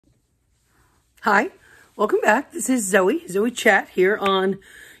Hi, welcome back. This is Zoe Chat here on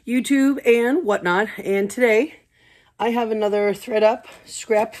YouTube and whatnot. And today I have another ThredUp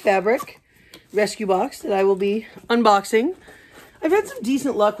scrap fabric rescue box that I will be unboxing. I've had some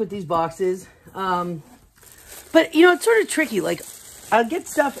decent luck with these boxes, but you know, it's sort of tricky. Like, I'll get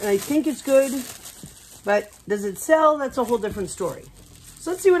stuff and I think it's good, but does it sell? That's a whole different story.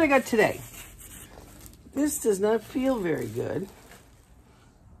 So let's see what I got today. This does not feel very good.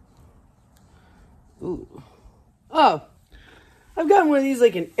 Ooh. Oh, I've gotten one of these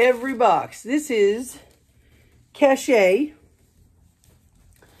like in every box. This is Cachet.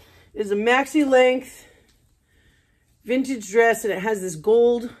 It's a maxi length vintage dress and it has this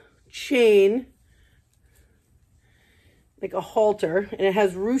gold chain, like a halter, and it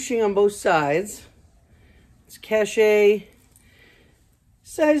has ruching on both sides. It's Cachet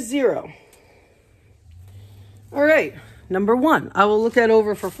size 0. All right, number 1. I will look that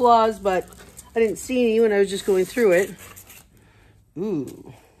over for flaws, but I didn't see any when I was just going through it.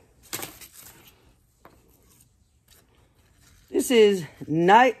 Ooh. This is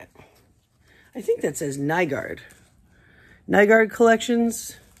I think that says Nygaard. Nygaard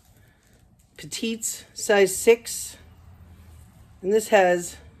Collections. Petites, size 6. And this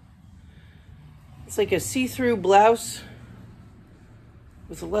has, it's like a see-through blouse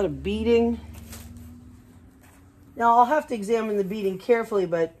with a lot of beading. Now, I'll have to examine the beading carefully,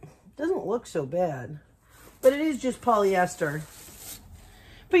 but doesn't look so bad, but it is just polyester.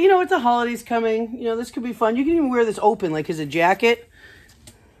 But you know, with the holidays coming, you know, this could be fun. You can even wear this open, like as a jacket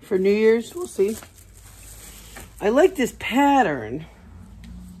for New Year's. We'll see. I like this pattern.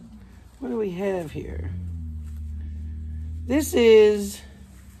 What do we have here? This is,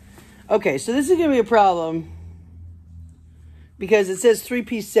 okay, so this is gonna be a problem because it says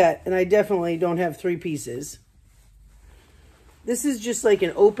 3-piece set and I definitely don't have 3 pieces. This is just like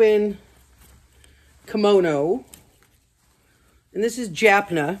an open kimono. And this is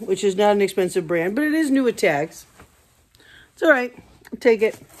Japna, which is not an expensive brand, but it is new with tags. It's all right. I'll take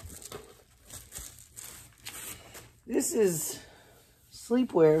it. This is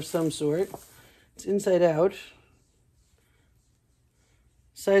sleepwear of some sort. It's inside out.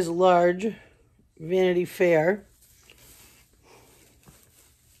 Size large. Vanity Fair.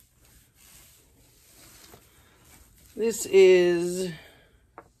 This is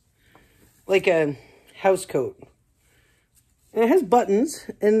like a house coat. And it has buttons,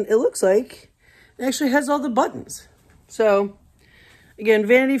 and it looks like it actually has all the buttons. So, again,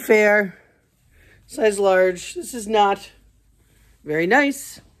 Vanity Fair, size large. This is not very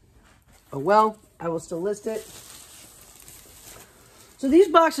nice. Oh well, I will still list it. So these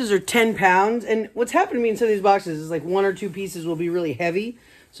boxes are 10 pounds, and what's happened to me in some of these boxes is like 1 or 2 pieces will be really heavy,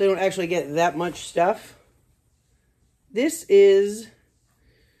 so I don't actually get that much stuff. This is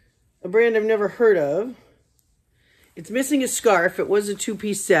a brand I've never heard of. It's missing a scarf. It was a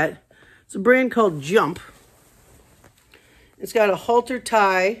 2-piece set. It's a brand called Jump. It's got a halter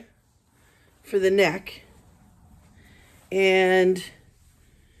tie for the neck. And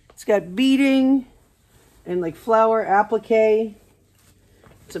it's got beading and like flower applique.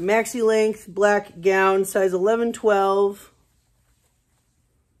 It's a maxi length black gown, size 11, 12.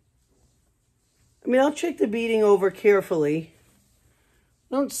 I mean, I'll check the beading over carefully.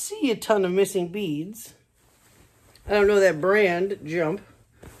 I don't see a ton of missing beads. I don't know that brand, Jump.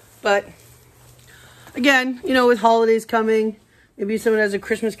 But, again, you know, with holidays coming, maybe someone has a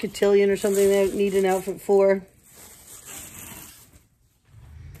Christmas cotillion or something they need an outfit for.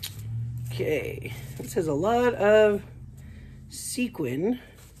 Okay, this has a lot of sequin.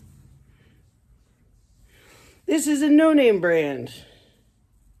 This is a no-name brand.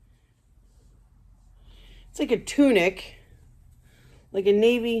 It's like a tunic, like a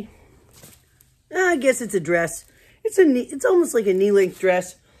navy. I guess it's a dress. It's almost like a knee-length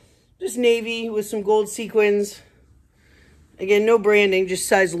dress, just navy with some gold sequins. Again, no branding, just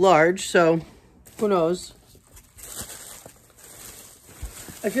size large. So who knows?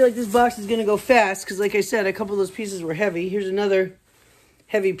 I feel like this box is gonna go fast because, like I said, a couple of those pieces were heavy. Here's another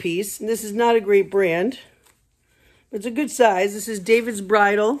heavy piece. And this is not a great brand, but it's a good size. This is David's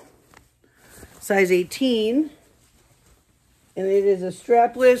Bridal. Size 18, and it is a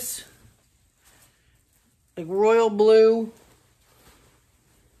strapless, like royal blue,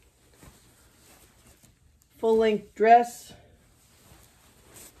 full-length dress.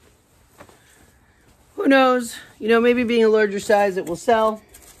 Who knows? You know, maybe being a larger size, it will sell.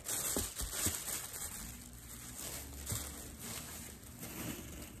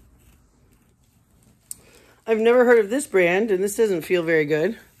 I've never heard of this brand, and this doesn't feel very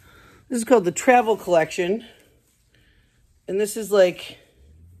good. This is called the Travel Collection. And this is like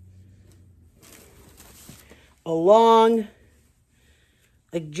a long,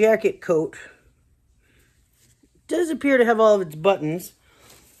 like, jacket coat. It does appear to have all of its buttons.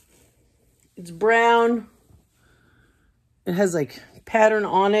 It's brown. It has, like, pattern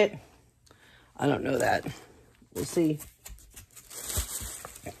on it. I don't know that. We'll see.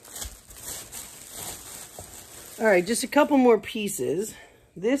 All right, just a couple more pieces.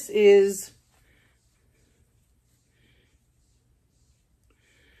 This is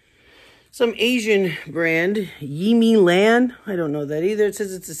some Asian brand, Yimi Lan. I don't know that either. It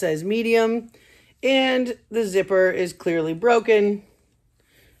says it's a size medium. And the zipper is clearly broken,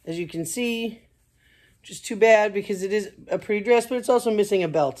 as you can see. Which is too bad because it is a pretty dress, but it's also missing a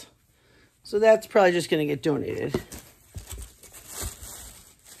belt. So that's probably just going to get donated.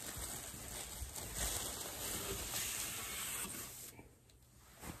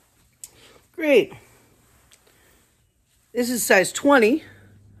 Great. This is size 20,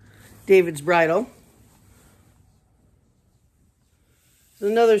 David's Bridal. It's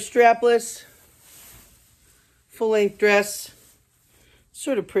another strapless, full-length dress.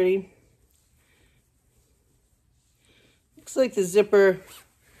 Sort of pretty. Looks like the zipper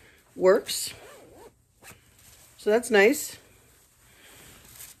works. So that's nice.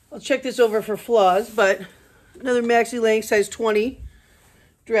 I'll check this over for flaws, but another maxi length, size 20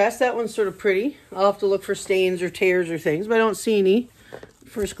 dress. That one's sort of pretty. I'll have to look for stains or tears or things, but I don't see any at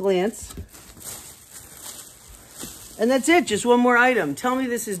first glance. And that's it. Just one more item. Tell me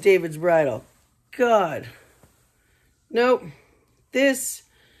this is David's Bridal. God. Nope. It's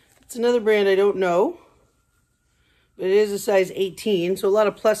another brand I don't know. But it is a size 18, so a lot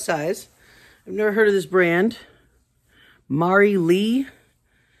of plus size. I've never heard of this brand. Mari Lee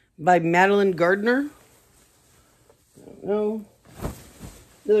by Madeline Gardner. I don't know.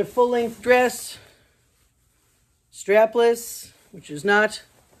 Another full-length dress. Strapless, which is not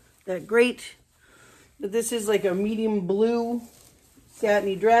that great. But this is like a medium blue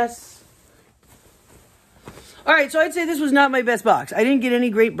satiny dress. All right, so I'd say this was not my best box. I didn't get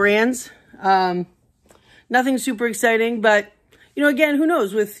any great brands. Nothing super exciting, but, you know, again, who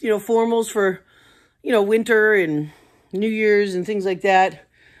knows with, you know, formals for, you know, winter and New Year's and things like that.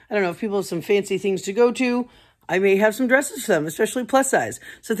 I don't know if people have some fancy things to go to. I may have some dresses for them, especially plus size.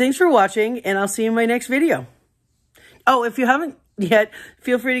 So thanks for watching, and I'll see you in my next video. Oh, if you haven't yet,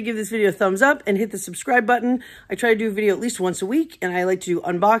 feel free to give this video a thumbs up and hit the subscribe button. I try to do a video at least once a week, and I like to do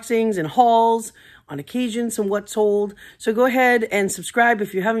unboxings and hauls, on occasion, some what's sold. So go ahead and subscribe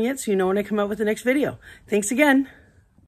if you haven't yet so you know when I come out with the next video. Thanks again.